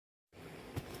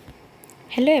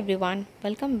Hello everyone,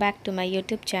 welcome back to my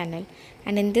YouTube channel,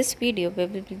 and in this video we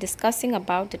will be discussing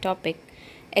about the topic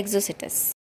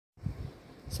Exocoetus.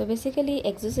 So basically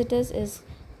Exocoetus is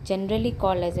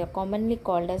commonly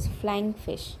called as flying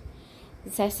fish.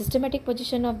 The systematic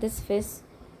position of this fish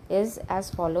is as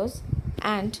follows,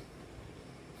 and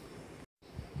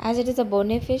as it is a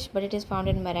bony fish but it is found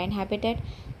in marine habitat,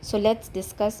 so let's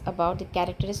discuss about the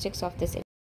characteristics of this.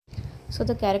 So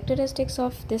the characteristics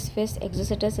of this fish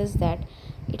Exocoetus is that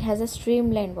it has a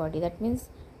streamlined body. That means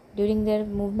during their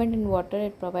movement in water,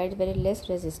 it provides very less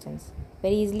resistance.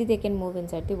 Very easily they can move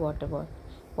inside the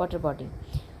water body.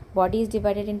 Body is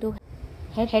divided into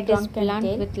head is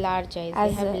blunt with large eyes.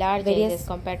 They have large eyes as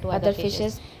compared to other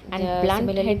fishes, and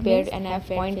blunt head paired and have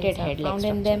pointed head found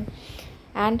in them.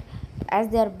 And as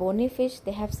they are bony fish,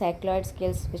 they have cycloid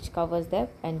scales which covers their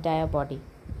entire body.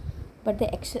 But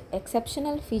the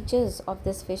exceptional features of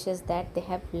this fish is that they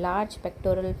have large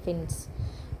pectoral fins,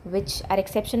 which are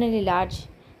exceptionally large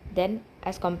than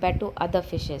as compared to other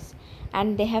fishes,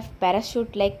 and they have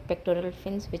parachute like pectoral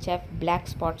fins which have black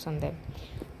spots on them.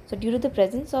 So due to the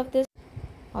presence of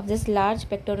this large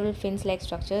pectoral fins like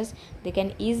structures, they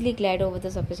can easily glide over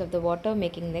the surface of the water,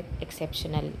 making them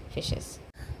exceptional fishes.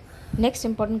 Next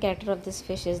important character of this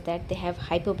fish is that they have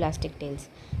hypoplastic tails.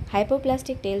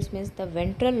 Hypoplastic tails means the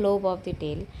ventral lobe of the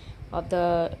tail of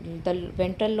the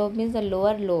ventral lobe means the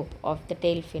lower lobe of the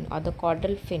tail fin or the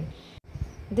caudal fin.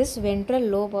 This ventral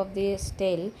lobe of the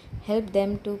tail help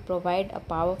them to provide a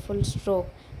powerful stroke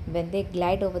when they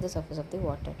glide over the surface of the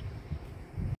water.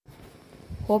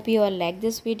 Hope you all like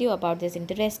this video about this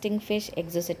interesting fish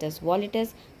Exocoetus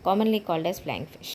volitas, commonly called as flying fish.